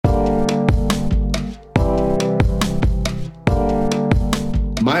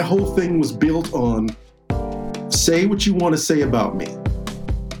My whole thing was built on say what you want to say about me.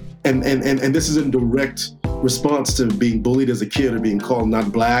 And this is in direct response to being bullied as a kid or being called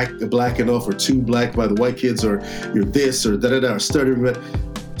not black enough or too black by the white kids or you're this or da-da-da or stuttering. But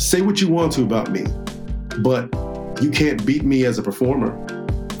say what you want to about me, but you can't beat me as a performer.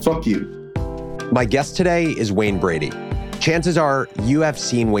 Fuck you. My guest today is Wayne Brady. Chances are you have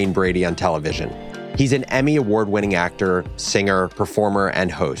seen Wayne Brady on television. He's an Emmy award-winning actor, singer, performer,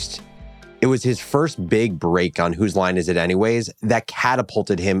 and host. It was his first big break on Whose Line Is It Anyways that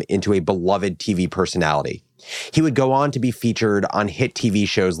catapulted him into a beloved TV personality. He would go on to be featured on hit TV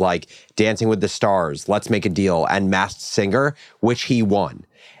shows like Dancing with the Stars, Let's Make a Deal, and Masked Singer, which he won.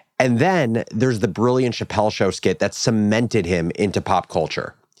 And then there's the brilliant Chappelle Show skit that cemented him into pop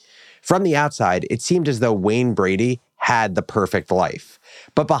culture. From the outside, it seemed as though Wayne Brady had the perfect life.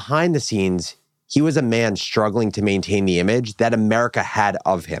 But behind the scenes, he was a man struggling to maintain the image that America had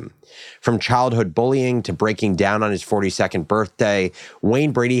of him. From childhood bullying to breaking down on his 42nd birthday,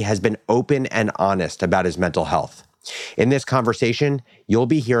 Wayne Brady has been open and honest about his mental health. In this conversation, you'll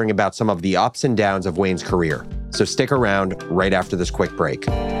be hearing about some of the ups and downs of Wayne's career. So stick around right after this quick break.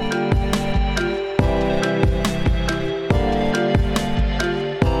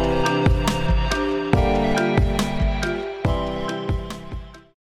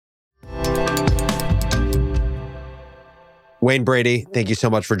 Wayne Brady, thank you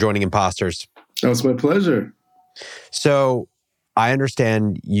so much for joining Imposters. Oh, it's my pleasure. So I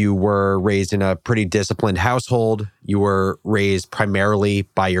understand you were raised in a pretty disciplined household. You were raised primarily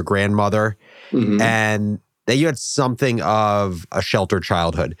by your grandmother, and that you had something of a sheltered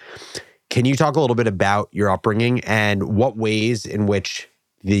childhood. Can you talk a little bit about your upbringing and what ways in which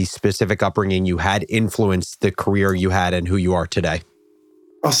the specific upbringing you had influenced the career you had and who you are today?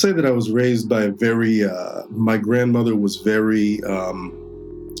 I'll say that I was raised by a very, my grandmother was very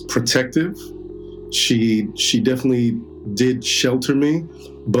protective. She definitely did shelter me,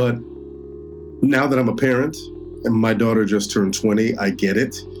 but now that I'm a parent and my daughter just turned 20, I get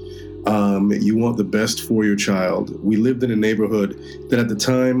it. You want the best for your child. We lived in a neighborhood that at the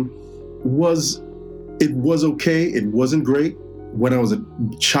time was okay. It wasn't great. When I was a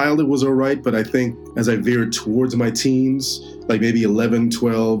child, it was all right. But I think as I veered towards my teens, like maybe 11,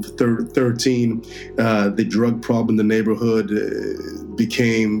 12, 13, the drug problem in the neighborhood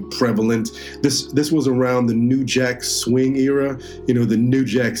became prevalent. This was around the New Jack Swing era, the New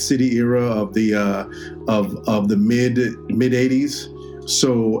Jack City era of the mid 80s.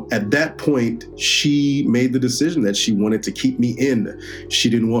 So at that point, she made the decision that she wanted to keep me in. She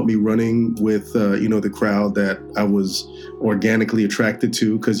didn't want me running with, the crowd that I was organically attracted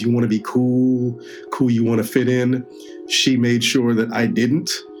to, because you want to be cool, you want to fit in. She made sure that I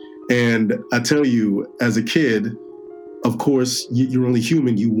didn't. And I tell you, as a kid, of course, you're only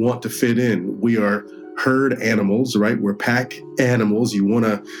human. You want to fit in. We are herd animals, right? We're pack animals. You want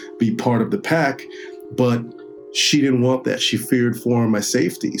to be part of the pack, but she didn't want that. She feared for my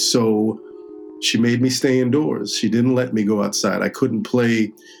safety. So she made me stay indoors. She didn't let me go outside. I couldn't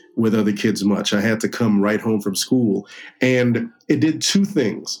play with other kids much. I had to come right home from school. And it did two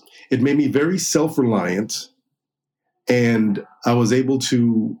things. It made me very self-reliant, and I was able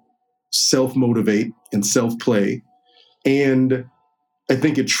to self-motivate and self-play. And I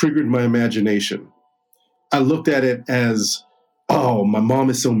think it triggered my imagination. I looked at it as, oh, my mom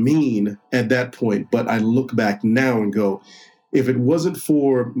is so mean at that point. But I look back now and go, if it wasn't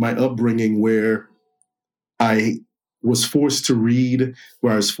for my upbringing where I was forced to read,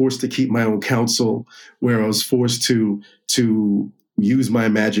 where I was forced to keep my own counsel, where I was forced to use my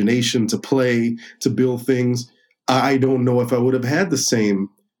imagination to play, to build things, I don't know if I would have had the same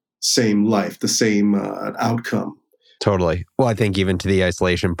life, the same outcome. Totally. Well, I think even to the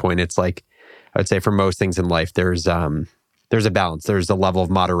isolation point, it's like, I would say for most things in life, there's a balance. There's a level of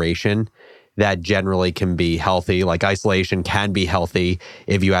moderation that generally can be healthy. Like isolation can be healthy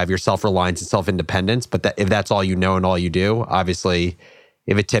if you have your self-reliance and self-independence. But if that's all you know and all you do, obviously,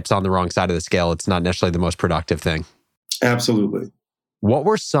 if it tips on the wrong side of the scale, it's not necessarily the most productive thing. Absolutely. What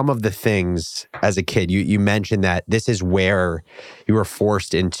were some of the things as a kid? You mentioned that this is where you were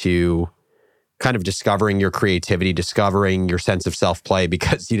forced into kind of discovering your creativity, discovering your sense of self-play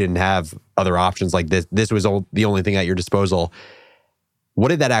because you didn't have other options like this. This was the only thing at your disposal. What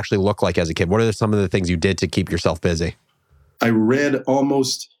did that actually look like as a kid? What are some of the things you did to keep yourself busy? I read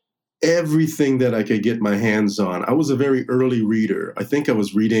almost everything that I could get my hands on. I was a very early reader. I think I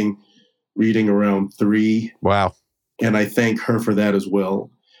was reading around 3. Wow. And I thank her for that as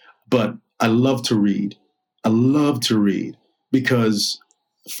well. But I love to read. I love to read because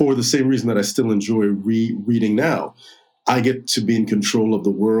for the same reason that I still enjoy reading now, I get to be in control of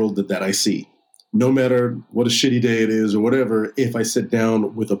the world that I see. No matter what a shitty day it is or whatever, if I sit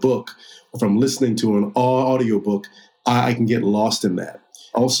down with a book, or if I'm listening to an audiobook, I can get lost in that.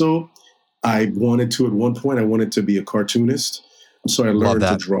 Also, I wanted to, at one point, I wanted to be a cartoonist. So I Love learned to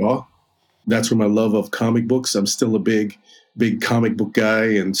that. draw. That's where my love of comic books. I'm still a big comic book guy,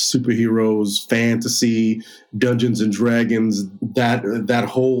 and superheroes, fantasy, Dungeons and Dragons, that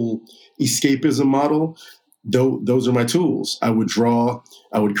whole escapism model. Those are my tools. I would draw.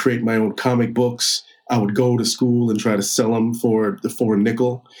 I would create my own comic books. I would go to school and try to sell them for a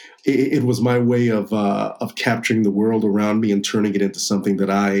nickel. It was my way of capturing the world around me and turning it into something that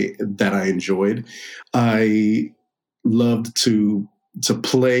I enjoyed. I loved to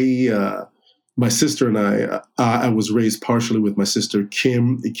play. My sister and I was raised partially with my sister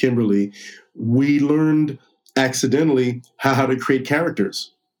Kimberly. We learned accidentally how to create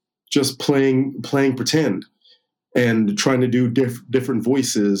characters, just playing pretend and trying to do different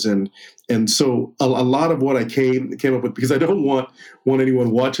voices, and so a lot of what I came up with, because I don't want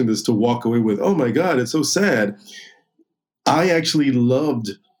anyone watching this to walk away with, oh my God, it's so sad. I actually loved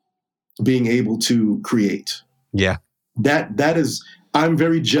being able to create. Yeah. That is, I'm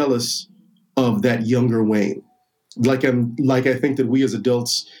very jealous of that younger Wayne. I think that we as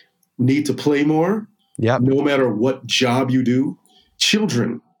adults need to play more. Yep. No matter what job you do.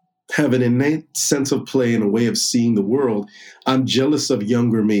 Children have an innate sense of play and a way of seeing the world. I'm jealous of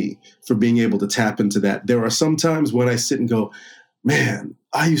younger me for being able to tap into that. There are some times when I sit and go, man,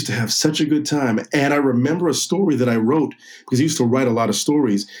 I used to have such a good time. And I remember a story that I wrote, because I used to write a lot of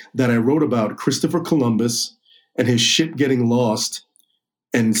stories, that I wrote about Christopher Columbus and his ship getting lost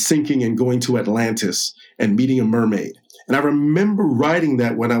and sinking and going to Atlantis and meeting a mermaid. And I remember writing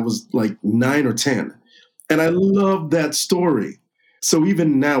that when I was like 9 or 10. And I loved that story. So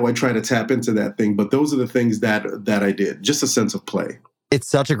even now I try to tap into that thing, but those are the things that I did, just a sense of play. It's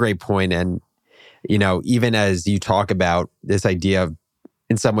such a great point. And, you know, even as you talk about this idea of,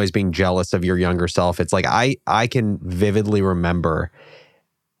 in some ways, being jealous of your younger self, it's like I can vividly remember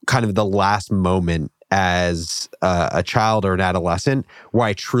kind of the last moment as a child or an adolescent where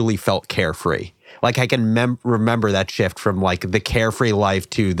I truly felt carefree. Like I can remember that shift from like the carefree life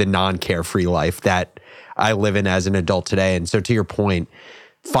to the non-carefree life that I live in as an adult today. And so to your point,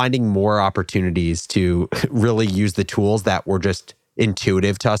 finding more opportunities to really use the tools that were just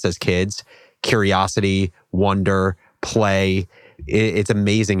intuitive to us as kids, curiosity, wonder, play. It's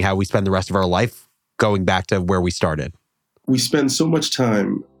amazing how we spend the rest of our life going back to where we started. We spend so much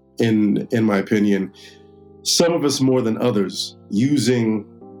time, in my opinion, some of us more than others, using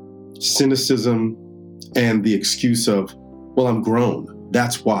cynicism and the excuse of, well, I'm grown,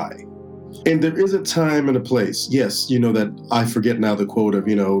 that's why. And there is a time and a place. Yes, you know, that I forget now the quote of,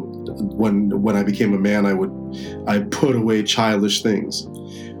 you know, when I became a man, I put away childish things.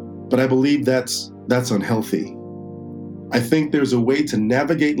 But I believe that's unhealthy. I think there's a way to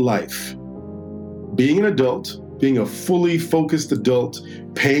navigate life. Being an adult, being a fully focused adult,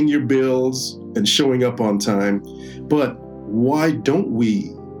 paying your bills and showing up on time. But why don't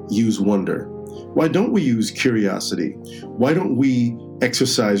we use wonder? Why don't we use curiosity? Why don't we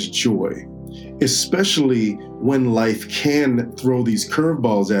exercise joy? Especially when life can throw these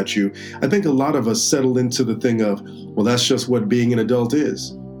curveballs at you. I think a lot of us settle into the thing of, well, that's just what being an adult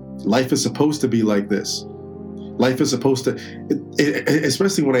is. Life is supposed to be like this. Life is supposed to,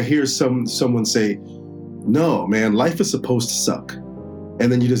 especially when I hear someone say, no, man, life is supposed to suck.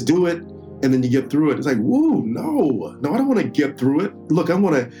 And then you just do it, and then you get through it. It's like, woo, no, I don't want to get through it. Look, I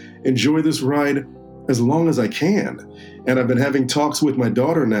want to enjoy this ride as long as I can. And I've been having talks with my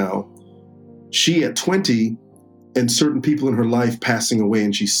daughter now. She at 20, and certain people in her life passing away,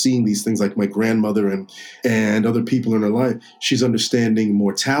 and she's seeing these things like my grandmother and other people in her life. She's understanding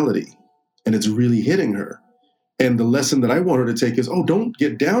mortality, and it's really hitting her. And the lesson that I want her to take is, oh, don't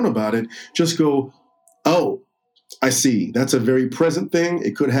get down about it. Just go, oh, I see. That's a very present thing.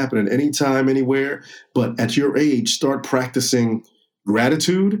 It could happen at any time, anywhere. But at your age, start practicing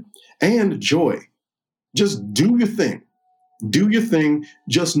gratitude and joy. Just do your thing. Do your thing.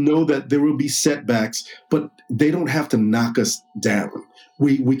 Just know that there will be setbacks, but they don't have to knock us down.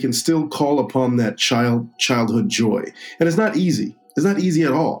 We can still call upon that childhood joy. And it's not easy. It's not easy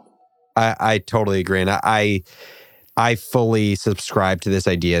at all. I totally agree. And I fully subscribe to this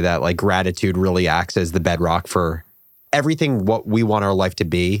idea that like gratitude really acts as the bedrock for everything what we want our life to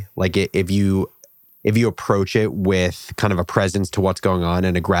be. Like if you approach it with kind of a presence to what's going on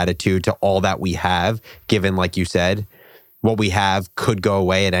and a gratitude to all that we have, given, like you said, what we have could go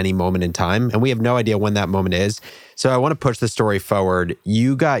away at any moment in time, and we have no idea when that moment is. So I want to push the story forward.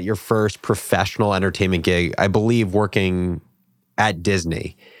 You got your first professional entertainment gig, I believe, working at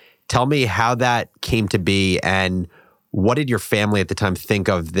Disney. Tell me how that came to be, and what did your family at the time think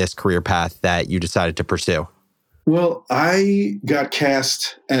of this career path that you decided to pursue? Well, I got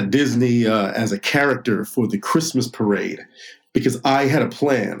cast at Disney as a character for the Christmas parade because I had a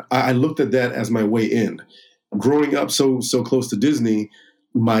plan. I looked at that as my way in. Growing up so close to Disney,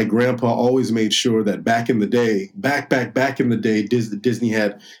 my grandpa always made sure that back in the day, back in the day, Disney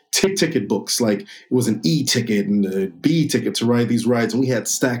had ticket books. Like it was an E ticket and a B ticket to ride these rides, and we had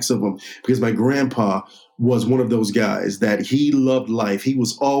stacks of them because my grandpa was one of those guys that he loved life. He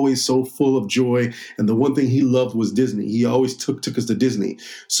was always so full of joy, and the one thing he loved was Disney. He always took us to Disney.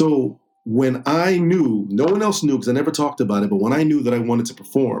 So when I knew, no one else knew because I never talked about it, but when I knew that I wanted to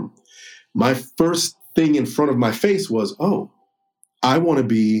perform, my first thing in front of my face was, oh, I want to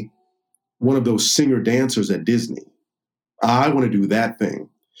be one of those singer dancers at Disney. I want to do that thing.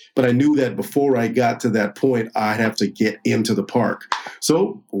 But I knew that before I got to that point, I'd have to get into the park.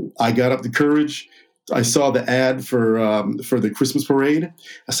 So I got up the courage. I saw the ad for the Christmas parade.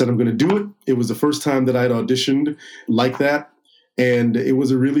 I said, I'm going to do it. It was the first time that I'd auditioned like that. And it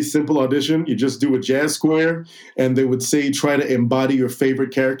was a really simple audition. You just do a jazz square, and they would say, try to embody your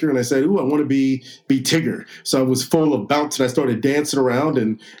favorite character. And I said, ooh, I want to be Tigger. So I was full of bounce, and I started dancing around.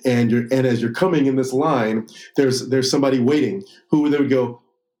 And as you're coming in this line, there's somebody waiting who they would go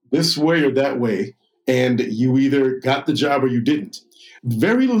this way or that way, and you either got the job or you didn't.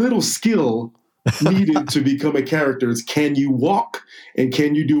 Very little skill needed to become a character. It's can you walk and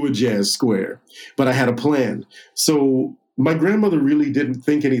can you do a jazz square? But I had a plan. So my grandmother really didn't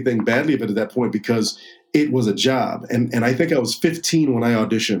think anything badly of it at that point because it was a job. And I think I was 15 when I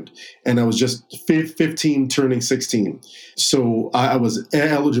auditioned, and I was just 15 turning 16. So I was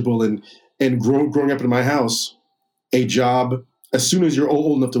eligible, and growing up in my house, a job, as soon as you're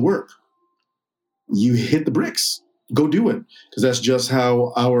old enough to work, you hit the bricks. Go do it, because that's just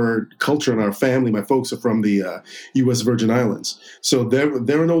how our culture and our family, my folks are from the U.S. Virgin Islands. So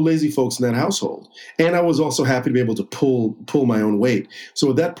there are no lazy folks in that household. And I was also happy to be able to pull my own weight.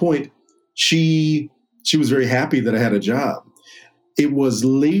 So at that point, she was very happy that I had a job. It was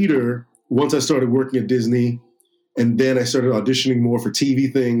later, once I started working at Disney, and then I started auditioning more for TV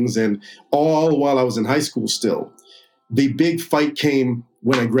things, and all while I was in high school still. The big fight came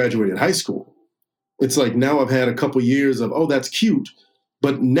when I graduated high school. It's like now I've had a couple years of, oh, that's cute,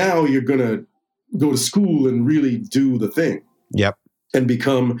 but now you're going to go to school and really do the thing. Yep. And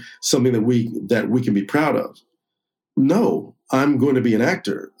become something that we can be proud of. No, I'm going to be an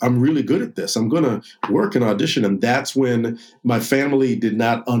actor. I'm really good at this. I'm going to work and audition. And that's when my family did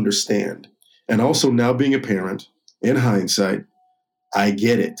not understand. And also now being a parent, in hindsight, I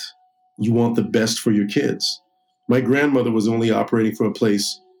get it. You want the best for your kids. My grandmother was only operating from a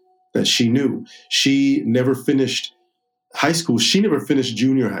place that she knew. She never finished high school. She never finished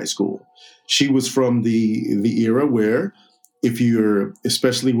junior high school. She was from the era where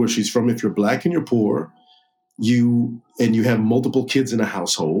especially where she's from, if you're Black and you're poor, you have multiple kids in a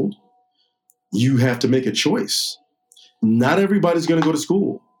household, you have to make a choice. Not everybody's going to go to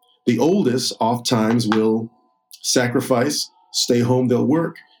school. The oldest oftentimes will sacrifice, stay home, they'll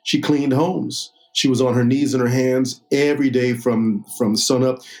work. She cleaned homes. She was on her knees and her hands every day from sun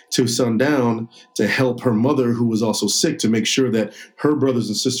up to sundown to help her mother, who was also sick, to make sure that her brothers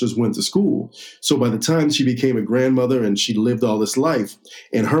and sisters went to school. So by the time she became a grandmother and she lived all this life,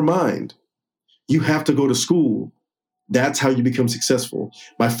 in her mind, you have to go to school. That's how you become successful.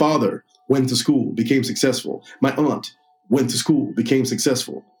 My father went to school, became successful. My aunt went to school, became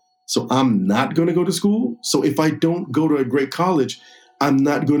successful. So I'm not going to go to school. So if I don't go to a great college, I'm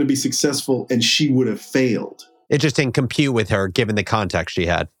not going to be successful, and she would have failed. It just didn't compute with her, given the context she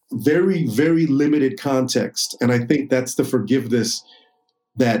had. Very, very limited context. And I think that's the forgiveness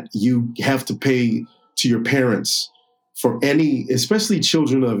that you have to pay to your parents for any, especially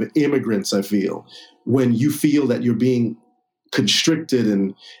children of immigrants, I feel, when you feel that you're being constricted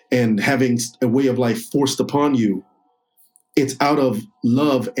and having a way of life forced upon you. It's out of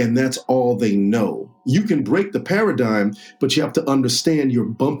love, and that's all they know. You can break the paradigm, but you have to understand you're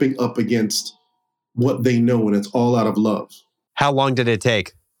bumping up against what they know, and it's all out of love. How long did it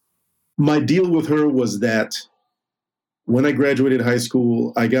take? My deal with her was that when I graduated high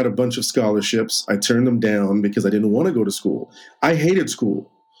school, I got a bunch of scholarships. I turned them down because I didn't want to go to school. I hated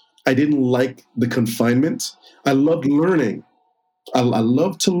school. I didn't like the confinement. I loved learning. I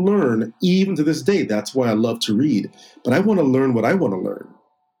love to learn, even to this day. That's why I love to read. But I want to learn what I want to learn.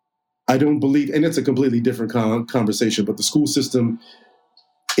 I don't believe, and it's a completely different conversation, but the school system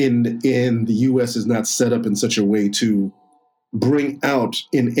in the U.S. is not set up in such a way to bring out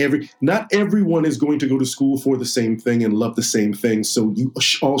not everyone is going to go to school for the same thing and love the same thing, so you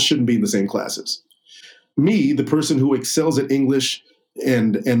all shouldn't be in the same classes. Me, the person who excels at English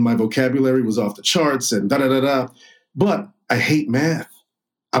and my vocabulary was off the charts and da-da-da-da, but I hate math.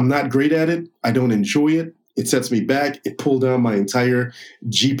 I'm not great at it. I don't enjoy it. It sets me back. It pulled down my entire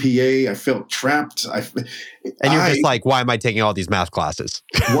GPA. I felt trapped. And you're just like, why am I taking all these math classes?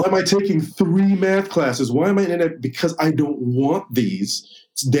 Why am I taking 3 math classes? Why am I in it? Because I don't want these.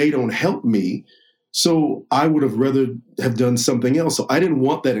 They don't help me. So I would have rather have done something else. So I didn't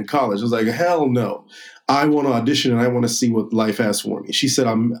want that in college. I was like, hell no. I want to audition and I want to see what life has for me. She said,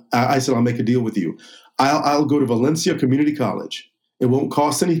 I said, I'll make a deal with you. I'll go to Valencia Community College. It won't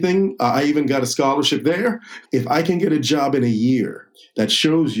cost anything. I even got a scholarship there. If I can get a job in a year that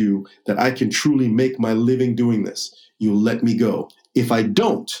shows you that I can truly make my living doing this, you'll let me go. If I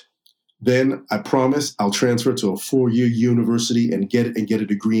don't, then I promise I'll transfer to a 4-year university and get a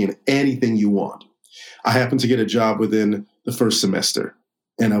degree in anything you want. I happened to get a job within the first semester,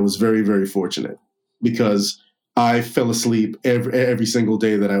 and I was very, very fortunate because I fell asleep every single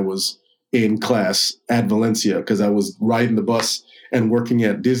day that I was in class at Valencia because I was riding the bus and working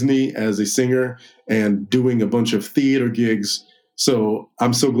at Disney as a singer and doing a bunch of theater gigs. So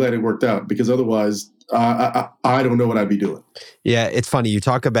I'm so glad it worked out because otherwise I don't know what I'd be doing. Yeah, it's funny. You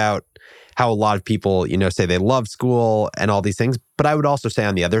talk about how a lot of people, say they love school and all these things. But I would also say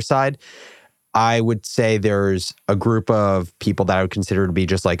on the other side, I would say there's a group of people that I would consider to be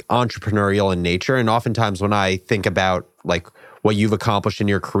just like entrepreneurial in nature. And oftentimes when I think about like what you've accomplished in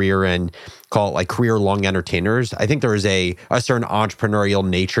your career and call it like career-long entertainers, I think there is a certain entrepreneurial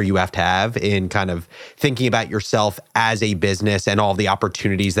nature you have to have in kind of thinking about yourself as a business and all the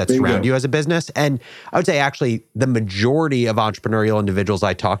opportunities that surround you as a business. And I would say actually the majority of entrepreneurial individuals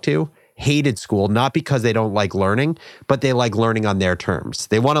I talk to hated school, not because they don't like learning, but they like learning on their terms.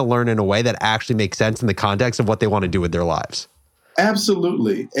 They want to learn in a way that actually makes sense in the context of what they want to do with their lives.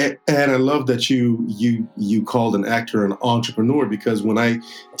 Absolutely. And I love that you called an actor an entrepreneur, because when I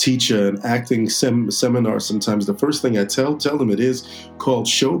teach an acting seminar, sometimes the first thing I tell them it is called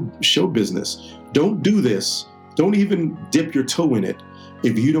show business. Don't do this. Don't even dip your toe in it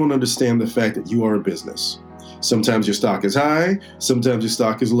if you don't understand the fact that you are a business. Sometimes your stock is high, sometimes your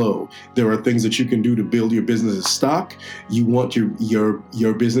stock is low. There are things that you can do to build your business's stock. You want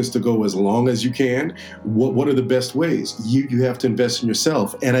your business to go as long as you can. What are the best ways? You have to invest in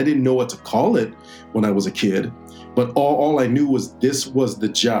yourself. And I didn't know what to call it when I was a kid, but all I knew was this was the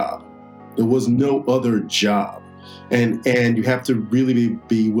job. There was no other job. And you have to really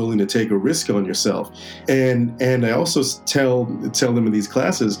be willing to take a risk on yourself. And I also tell them in these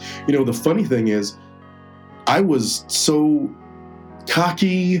classes, the funny thing is, I was so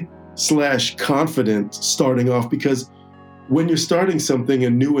cocky / confident starting off, because when you're starting something,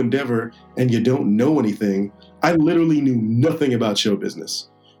 a new endeavor, and you don't know anything, I literally knew nothing about show business.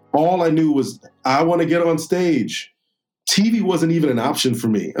 All I knew was I want to get on stage. TV wasn't even an option for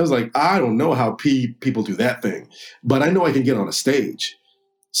me. I was like, I don't know how people do that thing, but I know I can get on a stage.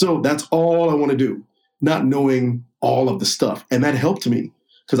 So that's all I want to do, not knowing all of the stuff. And that helped me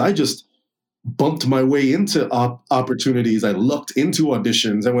because I just bumped my way into opportunities. I lucked into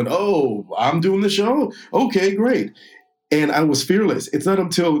auditions. I went, oh, I'm doing the show? Okay, great. And I was fearless. It's not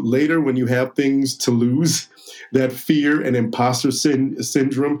until later when you have things to lose that fear and imposter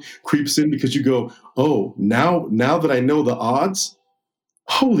syndrome creeps in, because you go, oh, now that I know the odds,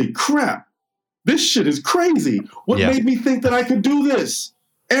 holy crap, this shit is crazy. What made me think that I could do this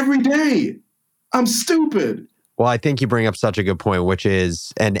every day? I'm stupid. Well, I think you bring up such a good point, which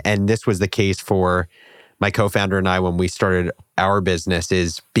is, and this was the case for my co-founder and I when we started our business,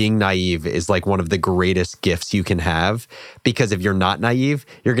 is being naive is like one of the greatest gifts you can have. Because if you're not naive,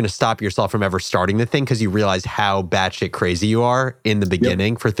 you're going to stop yourself from ever starting the thing because you realize how batshit crazy you are in the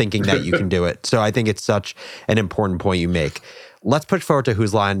beginning for thinking that you can do it. So I think it's such an important point you make. Let's push forward to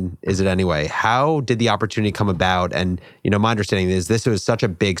Whose Line Is It Anyway? How did the opportunity come about? And, my understanding is this was such a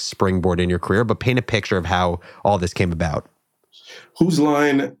big springboard in your career, but paint a picture of how all this came about. Whose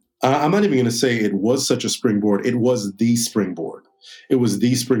Line, I'm not even going to say it was such a springboard. It was the springboard. It was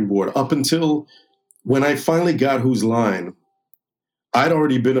the springboard. Up until when I finally got Whose Line, I'd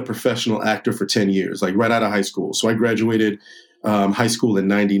already been a professional actor for 10 years, like right out of high school. So I graduated high school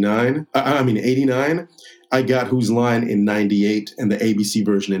in 89. I got Whose Line in 98 and the ABC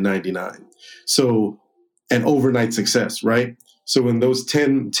version in 99. So an overnight success, right? So in those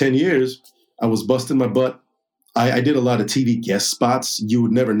 10 years, I was busting my butt I did a lot of TV guest spots. You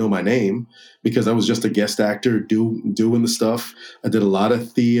would never know my name because I was just a guest actor doing the stuff. I did a lot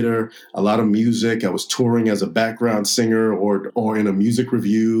of theater, a lot of music. I was touring as a background singer or in a music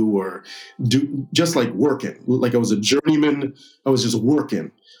review or just like working. Like I was a journeyman. I was just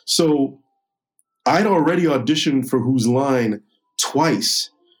working. So I'd already auditioned for Whose Line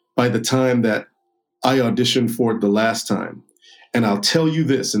twice by the time that I auditioned for it the last time. And I'll tell you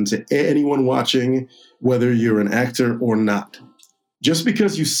this, and to anyone watching, whether you're an actor or not, just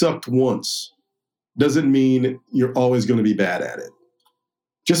because you sucked once doesn't mean you're always going to be bad at it.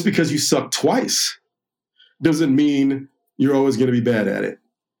 Just because you sucked twice doesn't mean you're always going to be bad at it.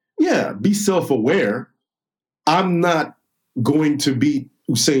 Yeah, be self-aware. I'm not going to beat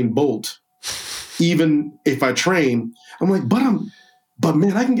Usain Bolt, even if I train. I'm like, but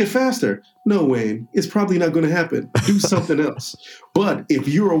man, I can get faster. No, Wayne, it's probably not going to happen. Do something else. But if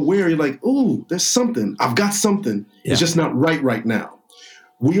you're aware, you're like, oh, there's something. I've got something. Yeah. It's just not right now.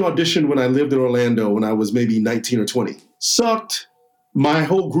 We auditioned when I lived in Orlando when I was maybe 19 or 20. Sucked. My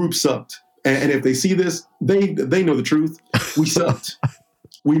whole group sucked. And if they see this, they know the truth. We sucked.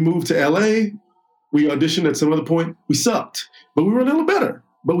 We moved to LA. We auditioned at some other point. We sucked. But we were a little better.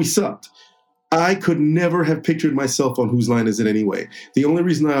 But we sucked. I could never have pictured myself on Whose Line Is It Anyway? The only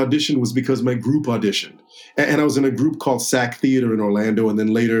reason I auditioned was because my group auditioned. And I was in a group called SAC Theater in Orlando. And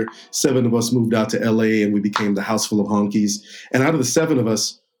then later, 7 of us moved out to LA and we became the House Full of Honkies. And out of the 7 of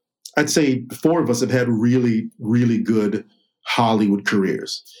us, I'd say 4 of us have had really, really good Hollywood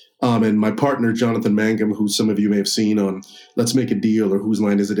careers. And my partner, Jonathan Mangum, who some of you may have seen on Let's Make a Deal or Whose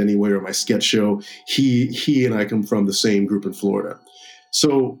Line Is It Anyway or my sketch show, he and I come from the same group in Florida.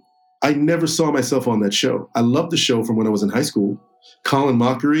 So I never saw myself on that show. I loved the show from when I was in high school. Colin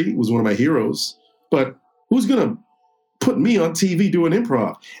Mockery was one of my heroes. But who's going to put me on TV doing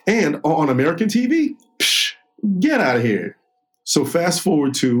improv? And on American TV? Psh, get out of here. So fast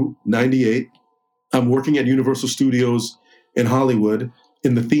forward to 98. I'm working at Universal Studios in Hollywood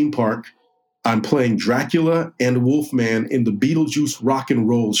in the theme park. I'm playing Dracula and Wolfman in the Beetlejuice Rock and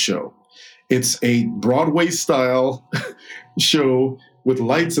Roll show. It's a Broadway-style show with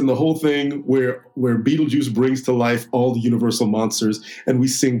lights and the whole thing where Beetlejuice brings to life all the Universal monsters and we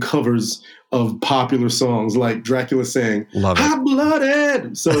sing covers of popular songs like Dracula sang,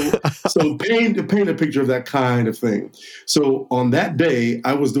 Hot-Blooded. So paint a picture of that kind of thing. So on that day,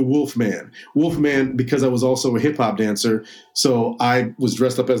 I was the Wolfman. Wolfman, because I was also a hip-hop dancer, so I was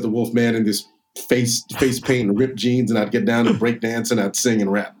dressed up as the Wolfman in this face paint and ripped jeans, and I'd get down and break dance and I'd sing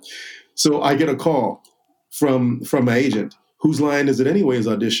and rap. So I get a call from my agent. Whose Line Is It Anyway is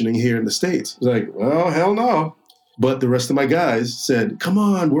auditioning here in the States. I was like, well, hell no. But the rest of my guys said, come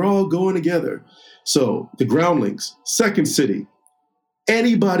on, we're all going together. So the Groundlings, Second City,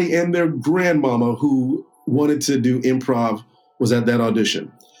 anybody and their grandmama who wanted to do improv was at that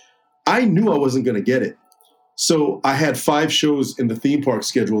audition. I knew I wasn't going to get it. So I had 5 shows in the theme park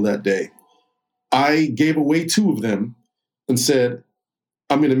schedule that day. I gave away 2 of them and said,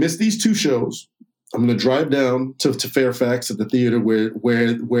 I'm going to miss these 2 shows. I'm going to drive down to Fairfax at the theater where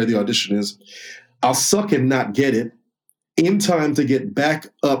the audition is. I'll suck and not get it in time to get back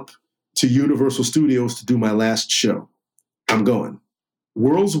up to Universal Studios to do my last show. I'm going.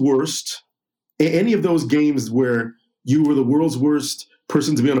 World's Worst, any of those games where you were the world's worst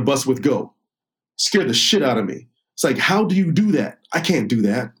person to be on a bus with, go. Scared the shit out of me. It's like, how do you do that? I can't do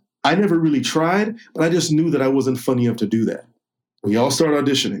that. I never really tried, but I just knew that I wasn't funny enough to do that. We all start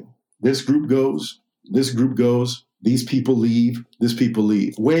auditioning. This group goes, these people leave, this people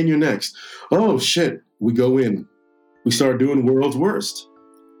leave. Wayne, you're next. Oh, shit. We go in. We start doing World's Worst.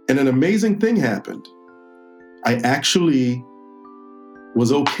 And an amazing thing happened. I actually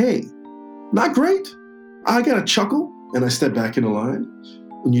was okay. Not great. I got a chuckle, and I step back in the line.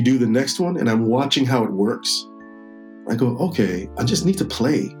 When you do the next one, and I'm watching how it works, I go, okay, I just need to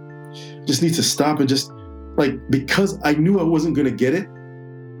play. Just need to stop and just, because I knew I wasn't going to get it,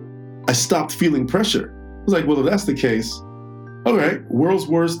 I stopped feeling pressure. I was like, well, if that's the case, all right, world's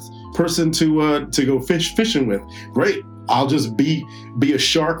worst person to go fishing with. Great. I'll just be a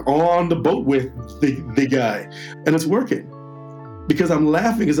shark on the boat with the guy. And it's working. Because I'm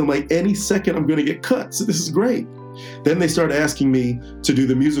laughing because I'm like, any second I'm going to get cut. So this is great. Then they started asking me to do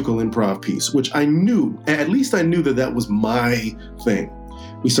the musical improv piece, which I knew, at least I knew that was my thing.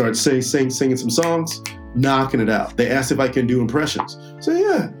 We started singing some songs, knocking it out. They asked if I can do impressions. So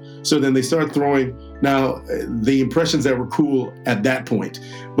yeah. So then they start throwing now the impressions that were cool at that point,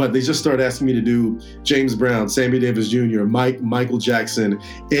 but they just started asking me to do James Brown, Sammy Davis Jr., Michael Jackson,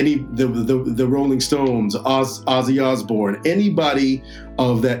 the Rolling Stones, Ozzy Osbourne, anybody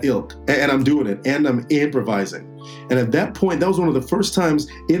of that ilk, and I'm doing it, and I'm improvising. And at that point, that was one of the first times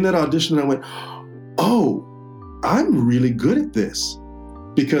in that audition I went, oh, I'm really good at this.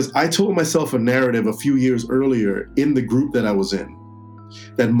 Because I told myself a narrative a few years earlier in the group that I was in,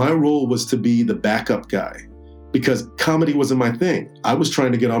 that my role was to be the backup guy, because comedy wasn't my thing. I was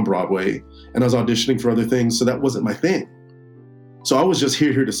trying to get on Broadway and I was auditioning for other things, so that wasn't my thing. So I was just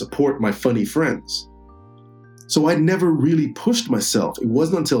here to support my funny friends. So I never really pushed myself. It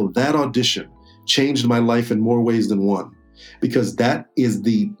wasn't until that audition changed my life in more ways than one, because that is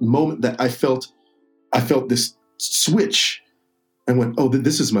the moment that I felt this switch and went, oh,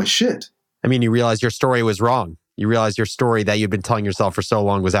 this is my shit. I mean, you realize your story was wrong. You realize your story that you've been telling yourself for so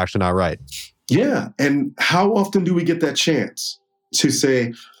long was actually not right. Yeah. And how often do we get that chance to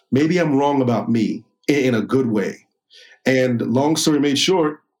say, maybe I'm wrong about me in a good way? And long story made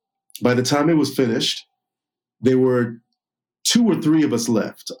short, by the time it was finished, there were 2 or 3 of us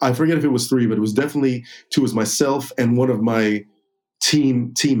left. I forget if it was 3, but it was definitely 2. It was myself and one of my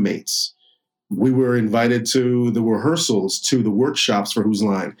teammates. We were invited to the rehearsals, to the workshops for Whose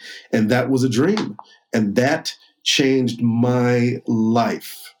Line. And that was a dream. And that changed my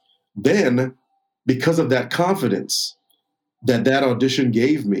life. Then, because of that confidence that audition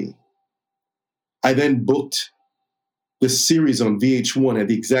gave me, I then booked this series on VH1 at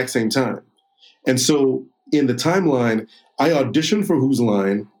the exact same time. And so in the timeline, I auditioned for Whose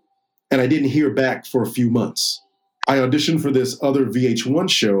Line, and I didn't hear back for a few months. I auditioned for this other VH1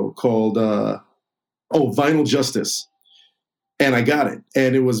 show called Vinyl Justice, and I got it.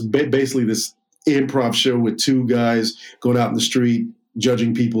 And it was basically this improv show with 2 guys going out in the street,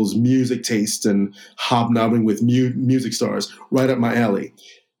 judging people's music tastes and hobnobbing with music stars, right up my alley.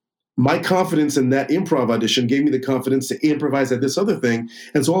 My confidence in that improv audition gave me the confidence to improvise at this other thing.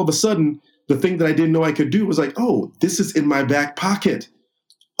 And so all of a sudden, the thing that I didn't know I could do was like, oh, this is in my back pocket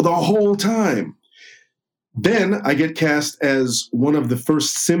the whole time. Then I get cast as one of the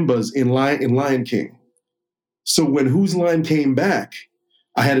first Simbas in Lion King. So when Whose Line came back,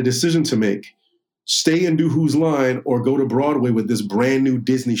 I had a decision to make. Stay and do Whose Line or go to Broadway with this brand new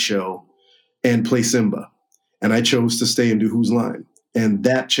Disney show and play Simba. And I chose to stay and do Whose Line. And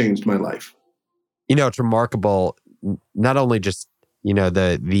that changed my life. You know, it's remarkable, not only just, you know,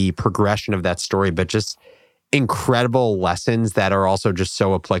 the progression of that story, but just incredible lessons that are also just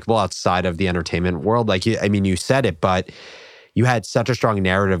so applicable outside of the entertainment world. Like, you said it, but you had such a strong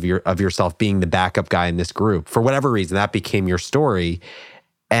narrative of yourself being the backup guy in this group. For whatever reason, that became your story.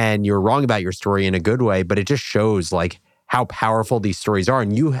 And you're wrong about your story in a good way, but it just shows like how powerful these stories are.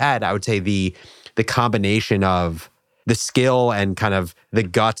 And you had, I would say, the combination of the skill and kind of the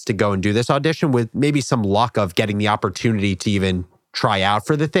guts to go and do this audition with maybe some luck of getting the opportunity to even try out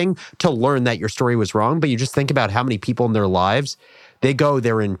for the thing, to learn that your story was wrong. But you just think about how many people in their lives, they go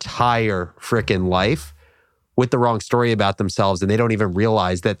their entire freaking life with the wrong story about themselves, and they don't even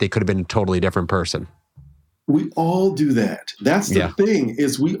realize that they could have been a totally different person. We all do that. That's the thing,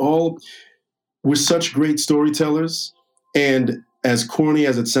 is we're such great storytellers. And as corny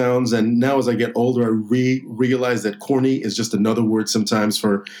as it sounds, and now as I get older, I realize that corny is just another word sometimes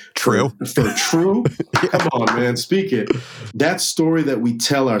for true. For true. Come on, man, speak it. That story that we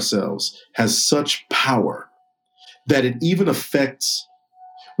tell ourselves has such power that it even affects,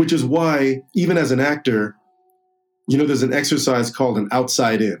 which is why, even as an actor, you know, there's an exercise called an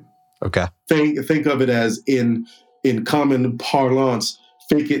outside in. Okay. Think of it as in common parlance,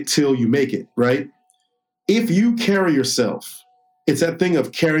 fake it till you make it, right? If you carry yourself, it's that thing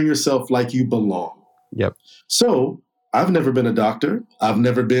of carrying yourself like you belong. Yep. So I've never been a doctor. I've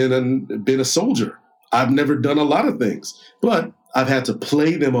never been a soldier. I've never done a lot of things, but I've had to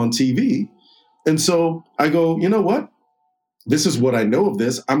play them on TV. And so I go, you know what? This is what I know of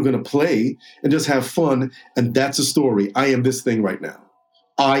this. I'm going to play and just have fun. And that's a story. I am this thing right now.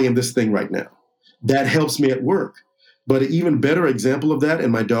 I am this thing right now. That helps me at work. But an even better example of that,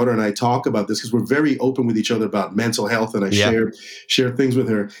 and my daughter and I talk about this because we're very open with each other about mental health, and I share things with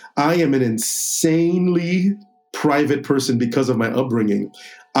her. I am an insanely private person because of my upbringing.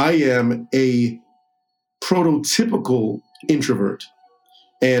 I am a prototypical introvert.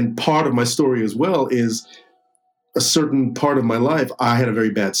 And part of my story as well is a certain part of my life, I had a very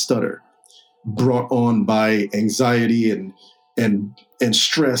bad stutter brought on by anxiety and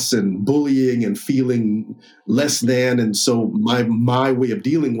stress and bullying and feeling less than. And so my way of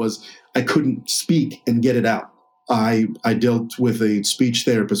dealing was I couldn't speak and get it out. I dealt with a speech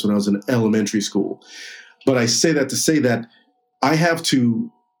therapist when I was in elementary school. But I say that to say that I have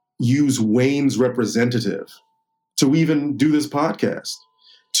to use Wayne's representative to even do this podcast,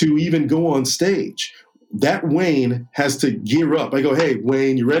 to even go on stage. That Wayne has to gear up. I go, hey,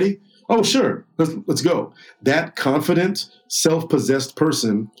 Wayne, you ready? Oh, sure. Let's go. That confident, self-possessed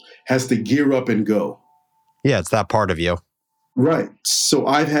person has to gear up and go. Yeah, it's that part of you. Right. So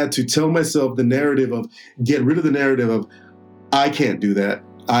I've had to tell myself get rid of the narrative of, I can't do that.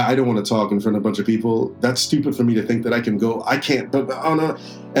 I don't want to talk in front of a bunch of people. That's stupid for me to think that I can go. I can't. But oh no.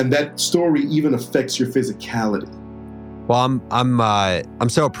 And that story even affects your physicality. Well, I'm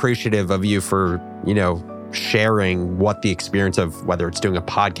so appreciative of you for, sharing what the experience of whether it's doing a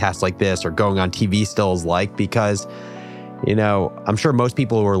podcast like this or going on TV still is like, because, I'm sure most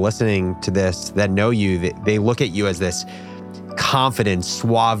people who are listening to this that know you, they look at you as this confident,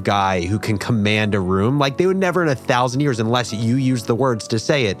 suave guy who can command a room. Like they would never in 1,000 years, unless you use the words to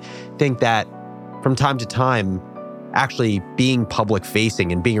say it, think that from time to time, actually being public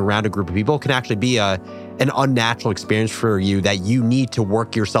facing and being around a group of people can actually be an unnatural experience for you, that you need to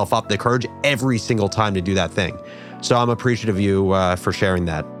work yourself up the courage every single time to do that thing. So I'm appreciative of you for sharing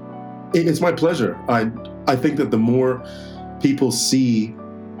that. It's my pleasure. I think that the more people see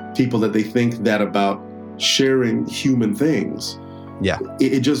people that they think that about sharing human things,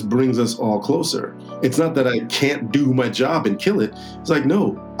 it just brings us all closer. It's not that I can't do my job and kill it. It's like,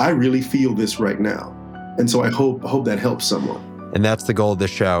 no, I really feel this right now. And so I hope that helps someone. And that's the goal of the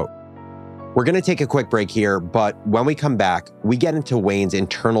show. We're going to take a quick break here, but when we come back, we get into Wayne's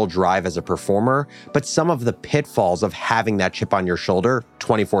internal drive as a performer, but some of the pitfalls of having that chip on your shoulder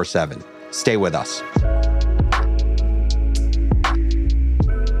 24/7. Stay with us.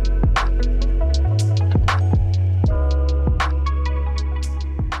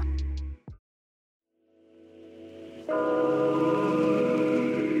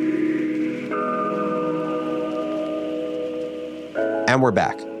 And we're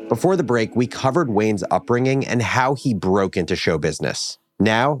back. Before the break, we covered Wayne's upbringing and how he broke into show business.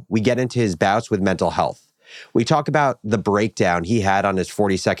 Now, we get into his bouts with mental health. We talk about the breakdown he had on his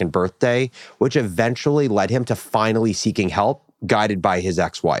 42nd birthday, which eventually led him to finally seeking help, guided by his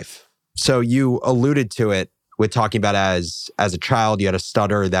ex-wife. So you alluded to it with talking about as a child, you had a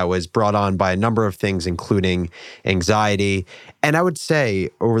stutter that was brought on by a number of things, including anxiety. And I would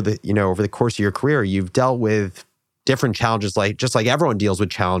say over the course of your career, you've dealt with different challenges, just like everyone deals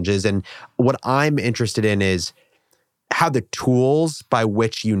with challenges. And what I'm interested in is how the tools by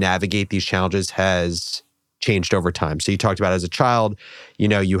which you navigate these challenges has changed over time. So you talked about as a child,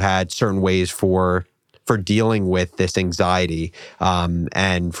 you had certain ways for dealing with this anxiety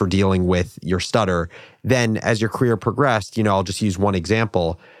and for dealing with your stutter. Then as your career progressed, I'll just use one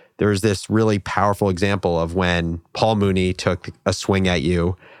example. There's this really powerful example of when Paul Mooney took a swing at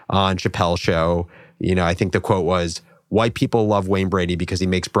you on Chappelle's show. I think the quote was, "White people love Wayne Brady because he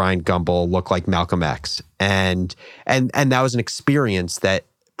makes Brian Gumbel look like Malcolm X." And that was an experience that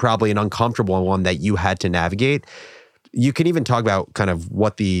probably an uncomfortable one that you had to navigate. You can even talk about kind of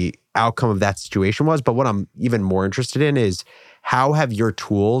what the outcome of that situation was. But what I'm even more interested in is how have your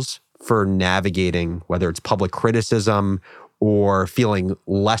tools for navigating, whether it's public criticism or feeling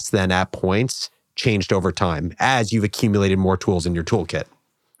less than at points, changed over time as you've accumulated more tools in your toolkit?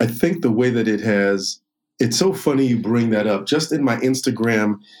 I think the way that it's so funny you bring that up. Just in my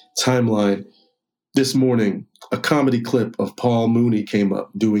Instagram timeline this morning, a comedy clip of Paul Mooney came up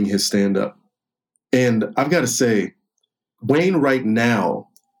doing his stand-up. And I've got to say, Wayne right now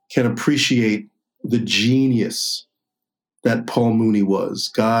can appreciate the genius that Paul Mooney was.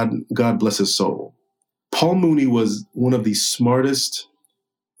 God bless his soul. Paul Mooney was one of the smartest,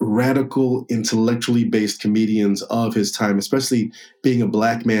 radical, intellectually based comedians of his time, especially being a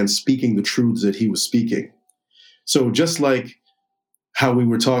Black man speaking the truths that he was speaking. So just like how we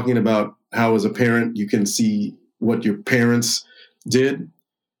were talking about how as a parent you can see what your parents did,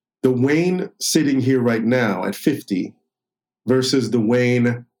 the Wayne sitting here right now at 50 versus the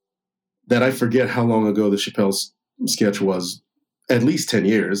Wayne that I forget how long ago the Chappelle sketch was, at least 10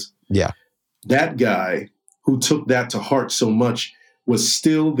 years. Yeah. That guy who took that to heart so much was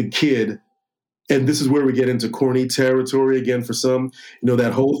still the kid. And this is where we get into corny territory again for some,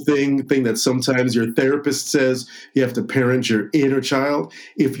 that whole thing that sometimes your therapist says you have to parent your inner child.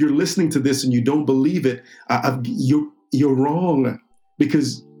 If you're listening to this and you don't believe it, you're wrong,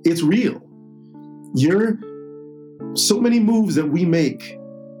 because it's real. So many moves that we make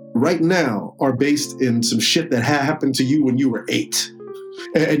right now are based in some shit that happened to you when you were 8.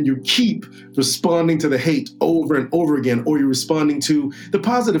 and you keep responding to the hate over and over again, or you're responding to the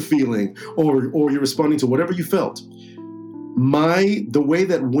positive feeling, or you're responding to whatever you felt. The way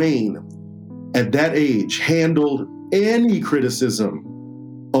that Wayne at that age handled any criticism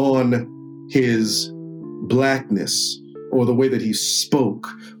on his blackness, or the way that he spoke,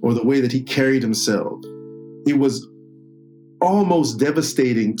 or the way that he carried himself, it was almost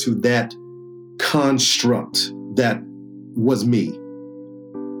devastating to that construct that was me.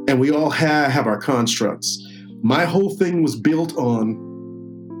 And we all have our constructs. My whole thing was built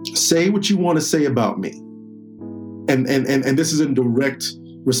on say what you want to say about me. And this is in direct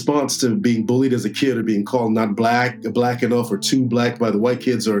response to being bullied as a kid, or being called not black enough, or too black by the white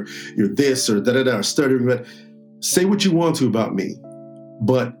kids, or you're this, or da-da-da, or stuttering. But say what you want to about me,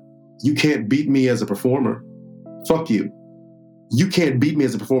 but you can't beat me as a performer. Fuck you. You can't beat me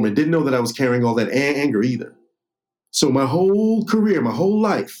as a performer. I didn't know that I was carrying all that anger either. So my whole career, my whole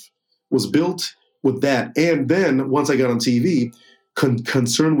life was built with that. And then once I got on TV,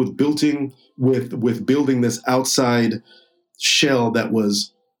 concerned with building this outside shell that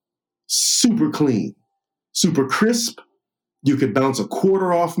was super clean, super crisp. You could bounce a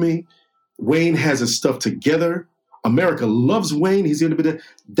quarter off me. Wayne has his stuff together. America loves Wayne. He's going to be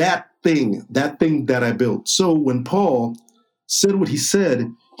that thing that I built. So when Paul said what he said,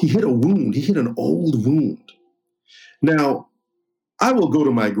 he hit a wound. He hit an old wound. Now, I will go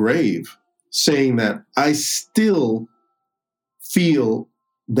to my grave saying that I still feel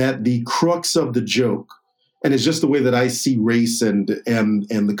that the crux of the joke, and it's just the way that I see race and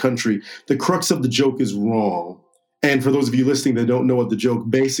the country, the crux of the joke is wrong. And for those of you listening that don't know what the joke,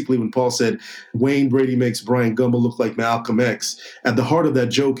 basically when Paul said, Wayne Brady makes Bryant Gumbel look like Malcolm X, at the heart of that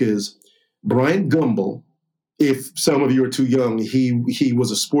joke is Bryant Gumbel, if some of you are too young, he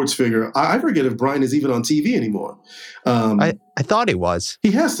was a sports figure. I forget if Bryant is even on TV anymore. I thought he was. He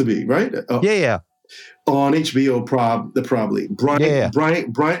has to be, right? Yeah. On HBO, probably. Bryant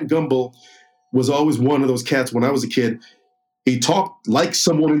Gumbel was always one of those cats when I was a kid. He talked like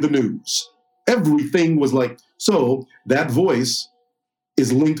someone in the news. Everything was like, so that voice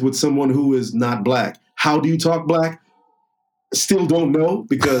is linked with someone who is not black. How do you talk black? Still don't know,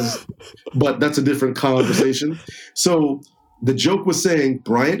 but that's a different conversation. So the joke was saying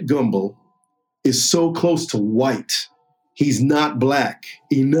Bryant Gumbel is so close to white, he's not black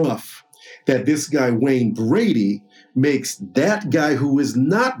enough, that this guy Wayne Brady makes that guy who is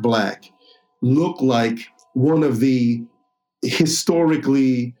not black look like one of the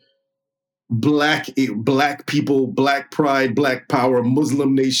historically black people, black pride, black power,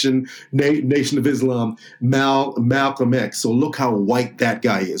 Muslim nation of Islam, Malcolm X. So look how white that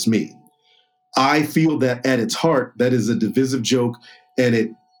guy is, me. I feel that at its heart, that is a divisive joke,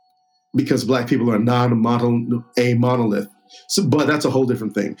 and because black people are not a monolith. So, but that's a whole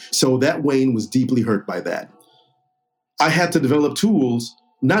different thing. So that Wayne was deeply hurt by that. I had to develop tools,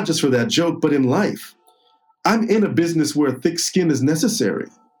 not just for that joke, but in life. I'm in a business where thick skin is necessary.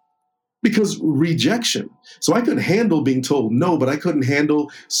 Because rejection. So I couldn't handle being told no, but I couldn't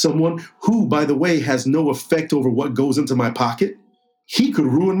handle someone who, by the way, has no effect over what goes into my pocket. He could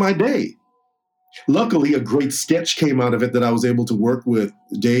ruin my day. Luckily, a great sketch came out of it that I was able to work with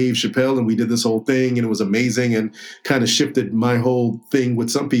Dave Chappelle, and we did this whole thing, and it was amazing and kind of shifted my whole thing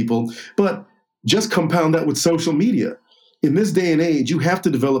with some people. But just compound that with social media. In this day and age, you have to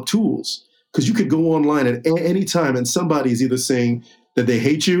develop tools, because you could go online at any time and somebody is either saying that they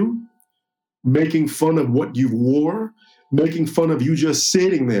hate you, making fun of what you wore, making fun of you just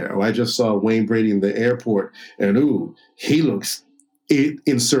sitting there. Oh, I just saw Wayne Brady in the airport, and ooh, he looks,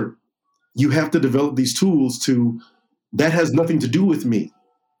 insert. You have to develop these tools that has nothing to do with me.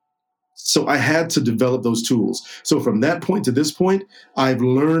 So I had to develop those tools. So from that point to this point, I've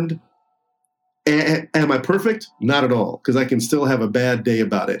learned, am I perfect? Not at all, because I can still have a bad day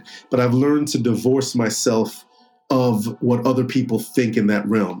about it. But I've learned to divorce myself of what other people think in that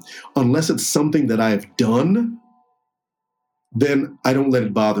realm. Unless it's something that I've done, then I don't let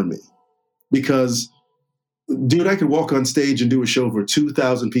it bother me. Because, dude, I could walk on stage and do a show for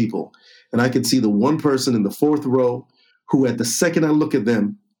 2,000 people, and I could see the one person in the fourth row who, at the second I look at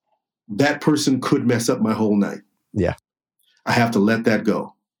them, that person could mess up my whole night. Yeah. I have to let that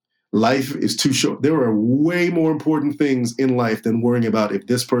go. Life is too short. There are way more important things in life than worrying about if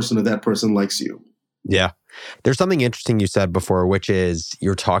this person or that person likes you. Yeah. There's something interesting you said before, which is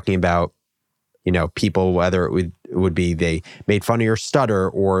you're talking about, people, whether it would be they made fun of your stutter,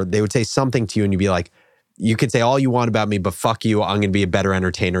 or they would say something to you and you'd be like, you could say all you want about me, but fuck you, I'm going to be a better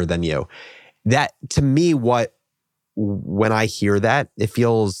entertainer than you. That, to me, when I hear that, it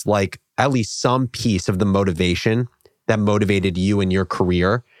feels like at least some piece of the motivation that motivated you in your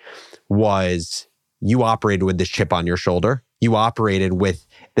career was you operated with this chip on your shoulder. You operated with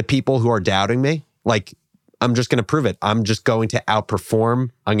the people who are doubting me. Like, I'm just going to prove it. I'm just going to outperform.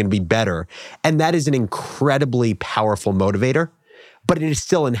 I'm going to be better. And that is an incredibly powerful motivator, but it is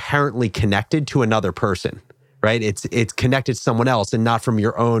still inherently connected to another person, right? It's connected to someone else and not from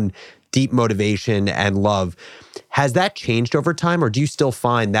your own deep motivation and love. Has that changed over time, or do you still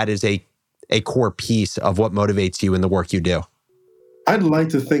find that is a core piece of what motivates you in the work you do? I'd like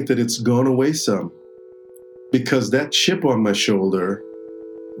to think that it's gone away some, because that chip on my shoulder,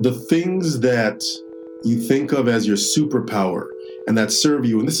 the things that you think of as your superpower and that serve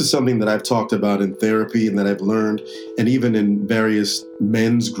you, and this is something that I've talked about in therapy and that I've learned, and even in various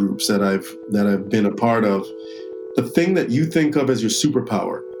men's groups that I've been a part of, the thing that you think of as your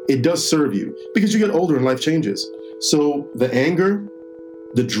superpower, it does serve you because you get older and life changes. So the anger,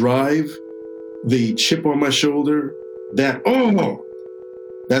 the drive, the chip on my shoulder, that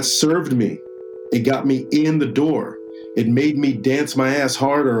served me. It got me in the door. It made me dance my ass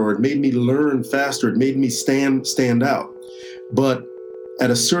harder, or it made me learn faster. It made me stand out. But at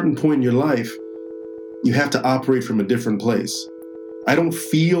a certain point in your life, you have to operate from a different place. I don't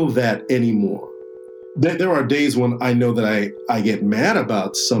feel that anymore. There are days when I know that I get mad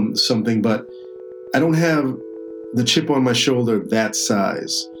about something, but I don't have the chip on my shoulder that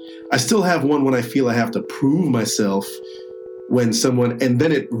size. I still have one when I feel I have to prove myself when someone, and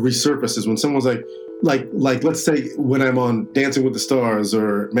then it resurfaces when someone's like let's say when I'm on Dancing with the Stars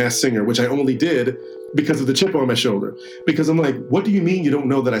or Masked Singer, which I only did because of the chip on my shoulder. Because I'm like, what do you mean you don't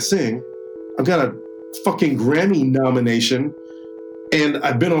know that I sing? I've got a fucking Grammy nomination and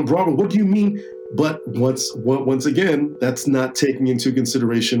I've been on Broadway. What do you mean? But once again, that's not taking into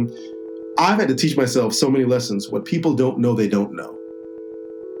consideration. I've had to teach myself so many lessons. What people don't know, they don't know.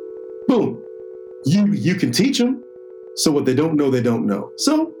 Boom. You can teach them. So what they don't know, they don't know.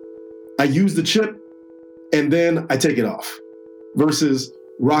 So I use the chip and then I take it off versus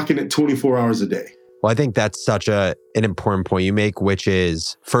rocking it 24 hours a day. Well, I think that's such an important point you make, which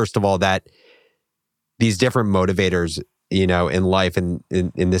is, first of all, that these different motivators, in life, and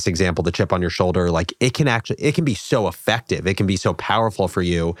in this example, the chip on your shoulder, like it can be so effective. It can be so powerful for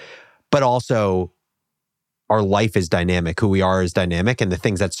you, but also our life is dynamic. Who we are is dynamic, and the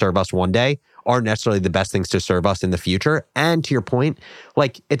things that serve us one day aren't necessarily the best things to serve us in the future. And to your point,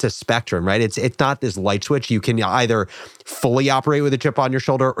 like it's a spectrum, right? It's not this light switch. You can either fully operate with a chip on your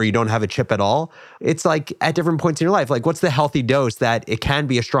shoulder or you don't have a chip at all. It's like at different points in your life, like what's the healthy dose that it can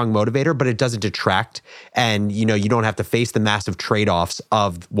be a strong motivator, but it doesn't detract. And you don't have to face the massive trade-offs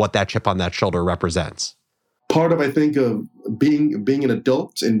of what that chip on that shoulder represents. Part of, I think, of being an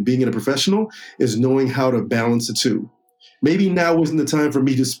adult and being a professional is knowing how to balance the two. Maybe now isn't the time for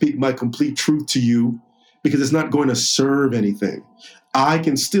me to speak my complete truth to you because it's not going to serve anything. I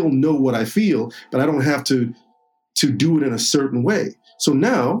can still know what I feel, but I don't have to do it in a certain way. So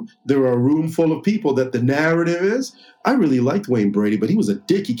now there are a room full of people that the narrative is, I really liked Wayne Brady, but he was a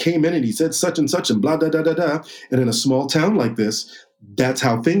dick. He came in and he said such and such and blah, blah, blah, blah, blah. And in a small town like this, that's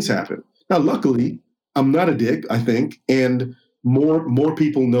how things happen. Now, luckily, I'm not a dick, I think, and more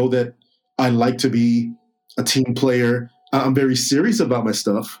people know that I like to be a team player. I'm very serious about my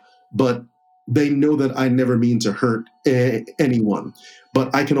stuff, but they know that I never mean to hurt anyone.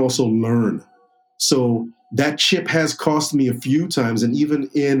 But I can also learn. So that chip has cost me a few times, and even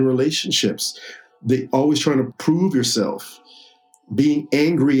in relationships, they always trying to prove yourself. Being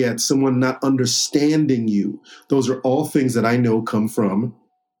angry at someone not understanding you. Those are all things that I know come from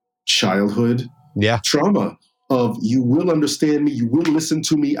childhood trauma of you will understand me, you will listen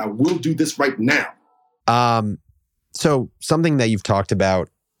to me, I will do this right now. So something that you've talked about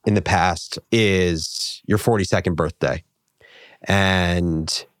in the past is your 42nd birthday.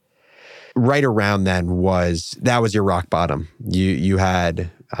 And right around then was your rock bottom. You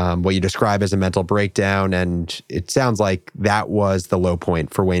had what you describe as a mental breakdown, and it sounds like that was the low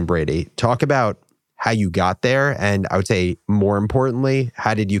point for Wayne Brady. Talk about how you got there, and I would say more importantly,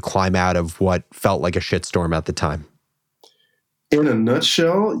 how did you climb out of what felt like a shitstorm at the time? In a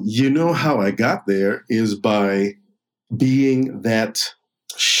nutshell, how I got there is by being that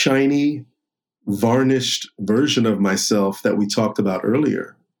shiny, varnished version of myself that we talked about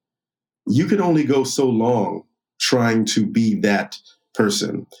earlier. You can only go so long trying to be that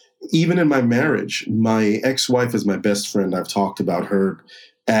person. Even in my marriage, my ex-wife is my best friend. I've talked about her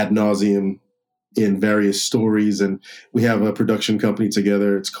ad nauseum in various stories, and we have a production company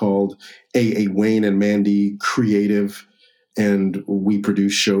together. It's called A. Wayne and Mandy Creative, and we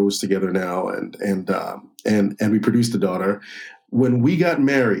produce shows together now, and we produce The Daughter. When we got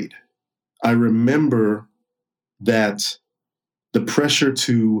married, I remember that the pressure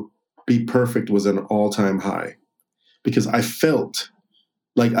to be perfect was an all-time high, because I felt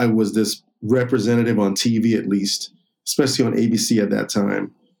like I was this representative on TV, at least, especially on ABC at that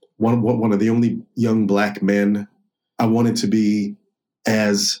time. One of the only young Black men. I wanted to be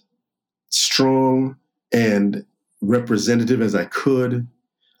as strong and representative as I could.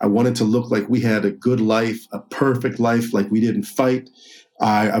 I wanted to look like we had a good life, a perfect life, like we didn't fight.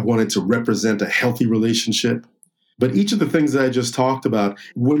 I wanted to represent a healthy relationship. But each of the things that I just talked about,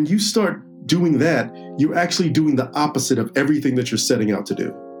 when you start doing that, you're actually doing the opposite of everything that you're setting out to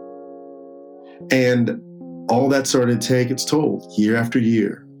do. And all that started to take its toll year after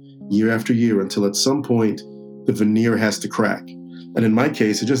year, until at some point the veneer has to crack. And in my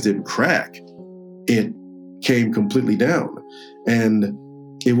case, it just didn't crack. It came completely down. And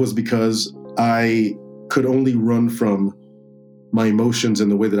it was because I could only run from my emotions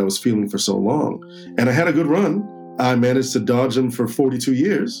and the way that I was feeling for so long. And I had a good run. I managed to dodge them for 42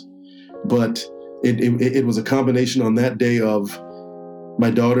 years. But it was a combination on that day of my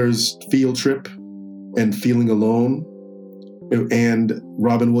daughter's field trip and feeling alone and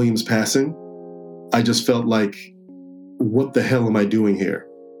Robin Williams passing. I just felt like, what the hell am I doing here?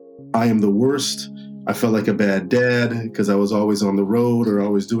 I am the worst. I felt like a bad dad because I was always on the road or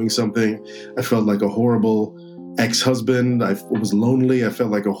always doing something. I felt like a horrible ex-husband. I was lonely. I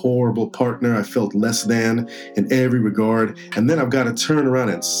felt like a horrible partner. I felt less than in every regard. And then I've got to turn around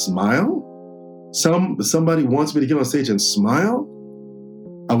and smile? Somebody wants me to get on stage and smile?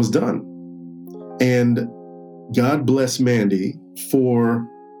 I was done. And God bless Mandy for,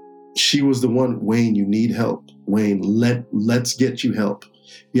 she was the one, Wayne, you need help. Wayne, let's get you help.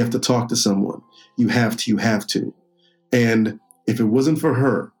 You have to talk to someone. You have to. And if it wasn't for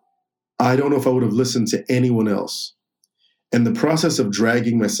her, I don't know if I would have listened to anyone else. And the process of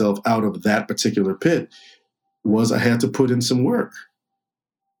dragging myself out of that particular pit was I had to put in some work.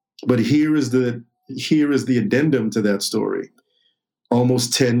 But here is the addendum to that story.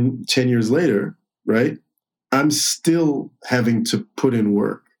 Almost 10 years later, right? I'm still having to put in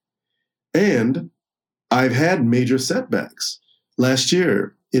work. And I've had major setbacks. Last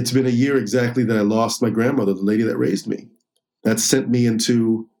year, it's been a year exactly that I lost my grandmother, the lady that raised me. That sent me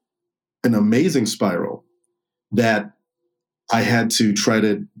into an amazing spiral that I had to try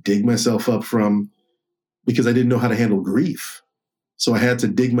to dig myself up from, because I didn't know how to handle grief. So I had to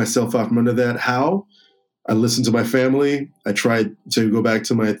dig myself out from under that. How? I listened to my family. I tried to go back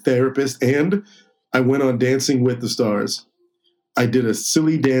to my therapist, and I went on Dancing with the Stars. I did a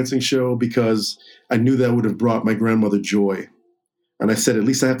silly dancing show because I knew that would have brought my grandmother joy. And I said, at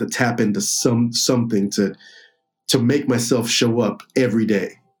least I have to tap into something to make myself show up every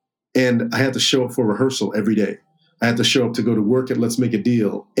day. And I had to show up for rehearsal every day. I had to show up to go to work at Let's Make a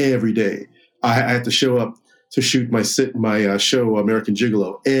Deal every day. I had to show up to shoot my show, American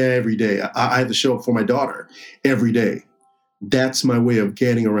Gigolo, every day. I had to show up for my daughter every day. That's my way of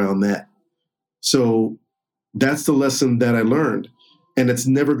getting around that. So that's the lesson that I learned. And it's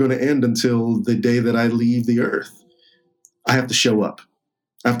never going to end until the day that I leave the earth. I have to show up.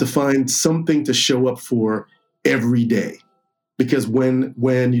 I have to find something to show up for every day. Because when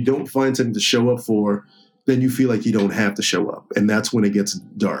you don't find something to show up for, then you feel like you don't have to show up. And that's when it gets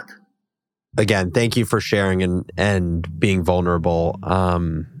dark. Again, thank you for sharing and being vulnerable.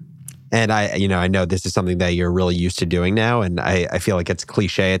 And I know this is something that you're really used to doing now. And I feel like it's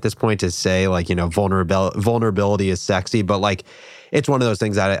cliche at this point to say, like, vulnerability is sexy, but like, it's one of those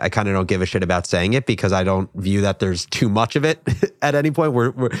things that I kind of don't give a shit about saying it, because I don't view that there's too much of it at any point.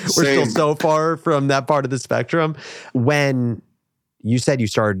 We're still so far from that part of the spectrum. When you said you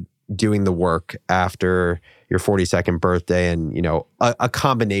started doing the work after your 42nd birthday, and a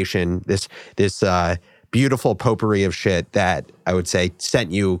combination, this beautiful potpourri of shit that I would say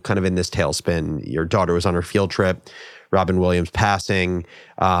sent you kind of in this tailspin. Your daughter was on her field trip, Robin Williams passing,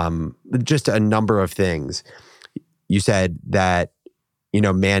 just a number of things. You said that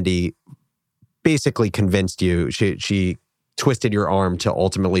Mandy basically convinced you. She twisted your arm to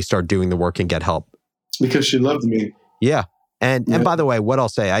ultimately start doing the work and get help because she loved me. Yeah. And by the way, what I'll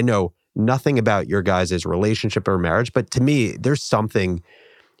say, I know nothing about your guys' relationship or marriage, but to me, there's something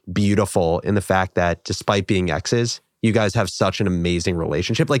beautiful in the fact that despite being exes, you guys have such an amazing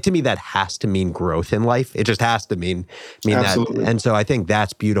relationship. Like, to me, that has to mean growth in life. It just has to mean Absolutely. that. And so I think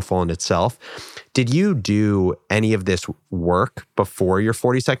that's beautiful in itself. Did you do any of this work before your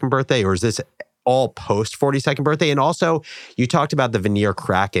 42nd birthday, or is this all post 42nd birthday? And also, you talked about the veneer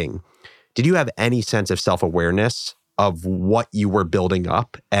cracking. Did you have any sense of self-awareness of what you were building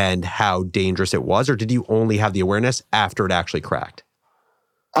up and how dangerous it was? Or did you only have the awareness after it actually cracked?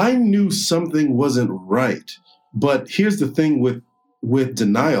 I knew something wasn't right. But here's the thing with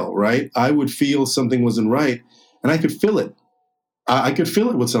denial, right? I would feel something wasn't right, and I could feel it. I could fill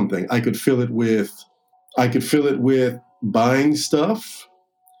it with something. I could fill it with buying stuff.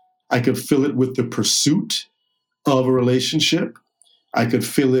 I could fill it with the pursuit of a relationship. I could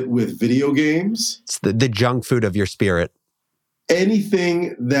fill it with video games. It's the junk food of your spirit.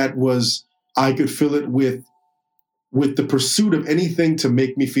 Anything that was, I could fill it with the pursuit of anything to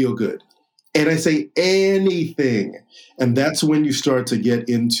make me feel good. And I say anything. And that's when you start to get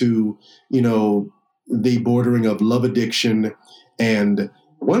into, the bordering of love addiction. And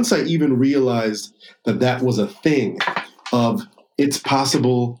once I even realized that that was a thing of it's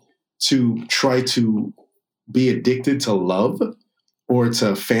possible to try to be addicted to love or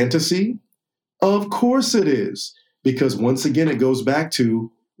to fantasy, of course it is. Because once again, it goes back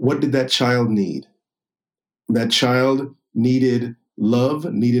to what did that child need? That child needed love,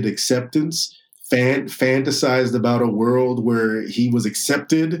 needed acceptance, fantasized about a world where he was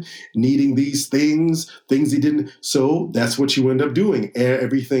accepted, needing these things he didn't. So that's what you end up doing.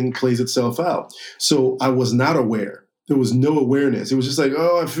 Everything plays itself out. So I was not aware. There was no awareness. It was just like,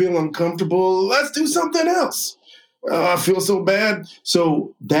 oh, I feel uncomfortable. Let's do something else. Oh, I feel so bad.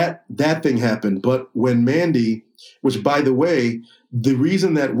 So that thing happened. But when Mandy, which by the way, the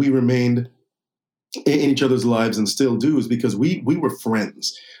reason that we remained in each other's lives and still do is because we were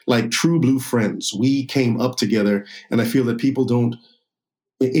friends, like true blue friends. We came up together, and I feel that people don't,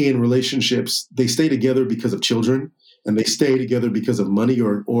 in relationships, they stay together because of children, and they stay together because of money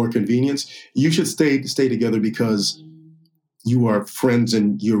or convenience. You should stay together because you are friends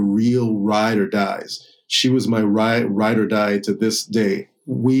and you're real ride or dies. She was my ride or die to this day.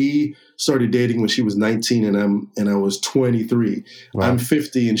 We started dating when she was 19 and I was 23. Wow. I'm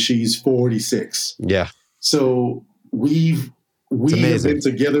 50 and she's 46. Yeah. So we have been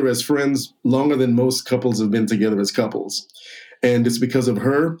together as friends longer than most couples have been together as couples. And it's because of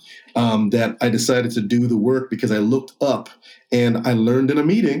her that I decided to do the work, because I looked up and I learned in a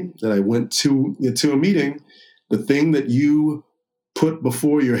meeting that I went to a meeting, the thing that you put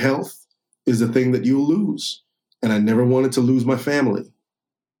before your health is the thing that you'll lose. And I never wanted to lose my family.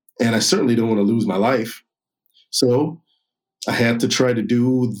 And I certainly don't want to lose my life. So I had to try to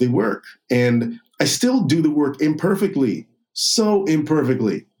do the work. And I still do the work imperfectly, so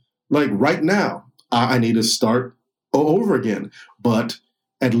imperfectly. Like right now, I need to start over again. But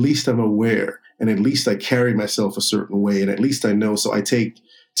at least I'm aware, and at least I carry myself a certain way, and at least I know. So I take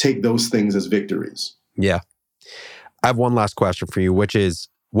those things as victories. Yeah. I have one last question for you, which is,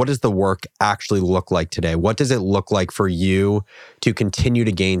 what does the work actually look like today? What does it look like for you to continue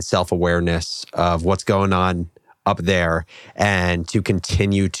to gain self-awareness of what's going on up there and to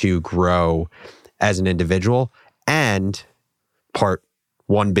continue to grow as an individual? And part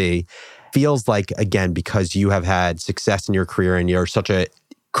 1B feels like, again, because you have had success in your career and you're such a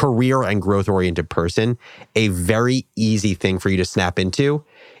career and growth-oriented person, a very easy thing for you to snap into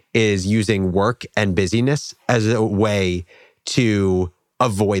is using work and busyness as a way to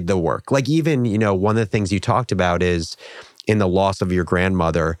avoid the work. Like even, one of the things you talked about is in the loss of your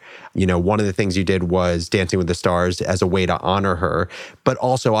grandmother, one of the things you did was Dancing with the Stars as a way to honor her, but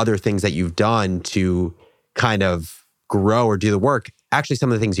also other things that you've done to kind of grow or do the work. Actually,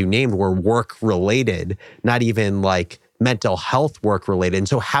 some of the things you named were work related, not even like mental health work related. And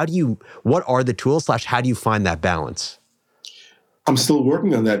so what are the tools / how do you find that balance? I'm still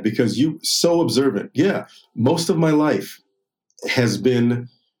working on that because you're so observant. Yeah, most of my life has been,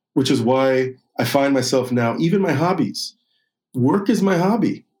 which is why I find myself now, even my hobbies. Work is my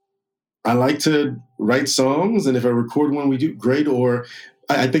hobby. I like to write songs, and if I record one, we do great. Or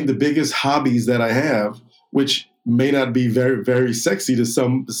I think the biggest hobbies that I have, which may not be very, very sexy to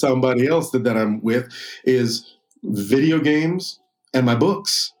somebody else that I'm with, is video games and my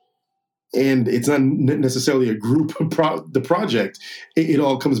books. And it's not necessarily a group the project. It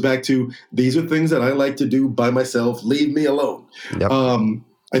all comes back to, these are things that I like to do by myself. Leave me alone. Yep.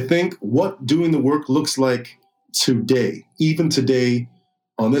 I think what doing the work looks like today, even today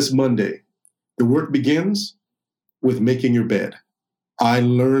on this Monday, the work begins with making your bed. I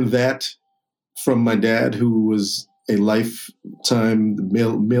learned that from my dad, who was a lifetime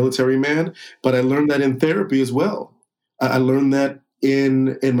military man, but I learned that in therapy as well. I learned that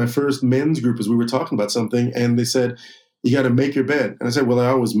in my first men's group as we were talking about something, and they said, you got to make your bed. And I said, well, I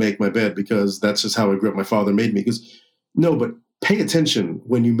always make my bed because that's just how I grew up. My father made me. He goes, no, but pay attention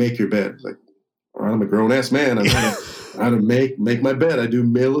when you make your bed. Like, all right, I'm a grown-ass man. I know how to make my bed. I do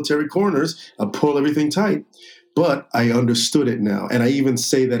military corners. I pull everything tight. But I understood it now. And I even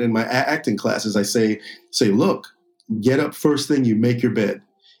say that in my acting classes. I say, look, get up first thing, you make your bed.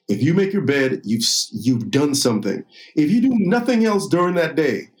 If you make your bed, you've done something. If you do nothing else during that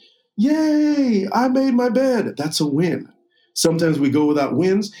day, yay, I made my bed. That's a win. Sometimes we go without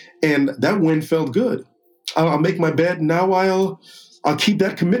wins, and that win felt good. I'll make my bed. Now I'll keep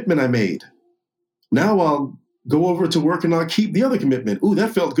that commitment I made. Now I'll go over to work and I'll keep the other commitment. Ooh,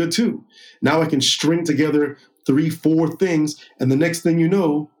 that felt good too. Now I can string together 3, 4 things, and the next thing you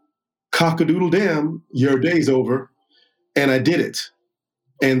know, cock-a-doodle damn, your day's over, and I did it.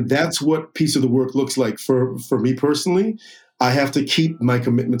 And that's what piece of the work looks like for me personally. I have to keep my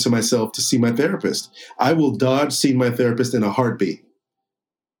commitment to myself to see my therapist. I will dodge seeing my therapist in a heartbeat.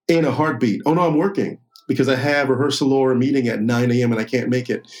 In a heartbeat. Oh no, I'm working because I have rehearsal or a meeting at 9 a.m. and I can't make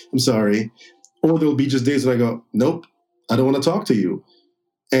it. I'm sorry. Or there'll be just days when I go, nope, I don't want to talk to you.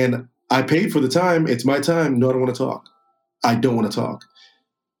 And I paid for the time. It's my time. No, I don't want to talk. I don't want to talk.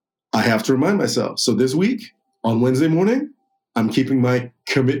 I have to remind myself. So this week, on Wednesday morning, I'm keeping my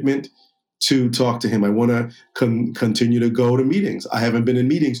commitment to talk to him. I want to continue to go to meetings. I haven't been in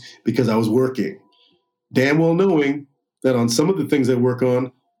meetings because I was working. Damn well knowing that on some of the things I work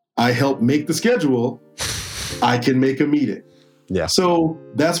on, I help make the schedule. I can make a meeting. Yeah. So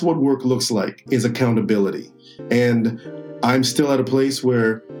that's what work looks like, is accountability. And I'm still at a place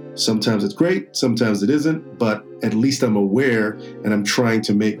where sometimes it's great, sometimes it isn't, but at least I'm aware and I'm trying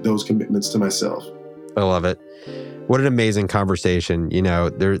to make those commitments to myself. I love it. What an amazing conversation. You know,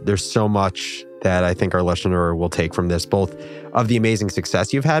 there's so much that I think our listener will take from this, both of the amazing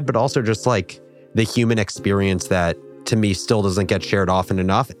success you've had, but also just like the human experience that to me still doesn't get shared often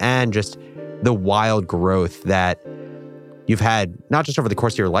enough, and just the wild growth that you've had, not just over the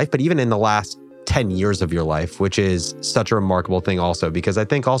course of your life, but even in the last 10 years of your life, which is such a remarkable thing also, because I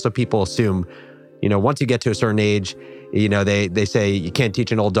think also people assume, you know, once you get to a certain age, you know, they say you can't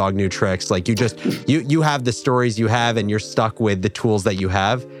teach an old dog new tricks. Like you just, you have the stories you have and you're stuck with the tools that you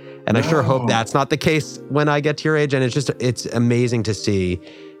have. And I sure hope that's not the case when I get to your age. And it's amazing to see,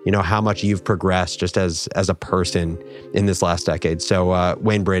 you know, how much you've progressed just as a person in this last decade. So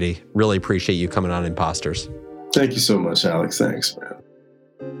Wayne Brady, really appreciate you coming on Imposters. Thank you so much, Alex. Thanks, man.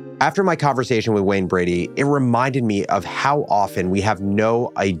 After my conversation with Wayne Brady, it reminded me of how often we have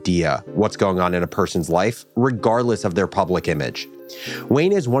no idea what's going on in a person's life, regardless of their public image.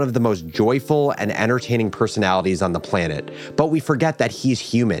 Wayne is one of the most joyful and entertaining personalities on the planet, but we forget that he's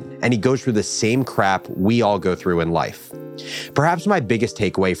human and he goes through the same crap we all go through in life. Perhaps my biggest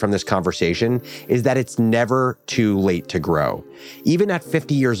takeaway from this conversation is that it's never too late to grow. Even at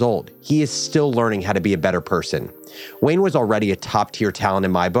 50 years old, he is still learning how to be a better person. Wayne was already a top-tier talent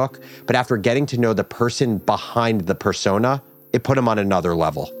in my book, but after getting to know the person behind the persona, it put him on another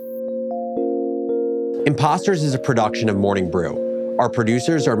level. Imposters is a production of Morning Brew. Our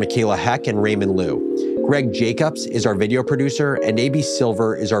producers are Michaela Heck and Raymond Liu. Greg Jacobs is our video producer, and A.B.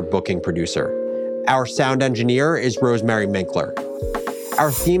 Silver is our booking producer. Our sound engineer is Rosemary Minkler.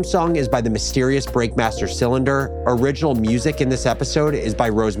 Our theme song is by the mysterious Breakmaster Cylinder. Original music in this episode is by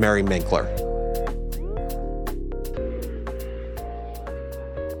Rosemary Minkler.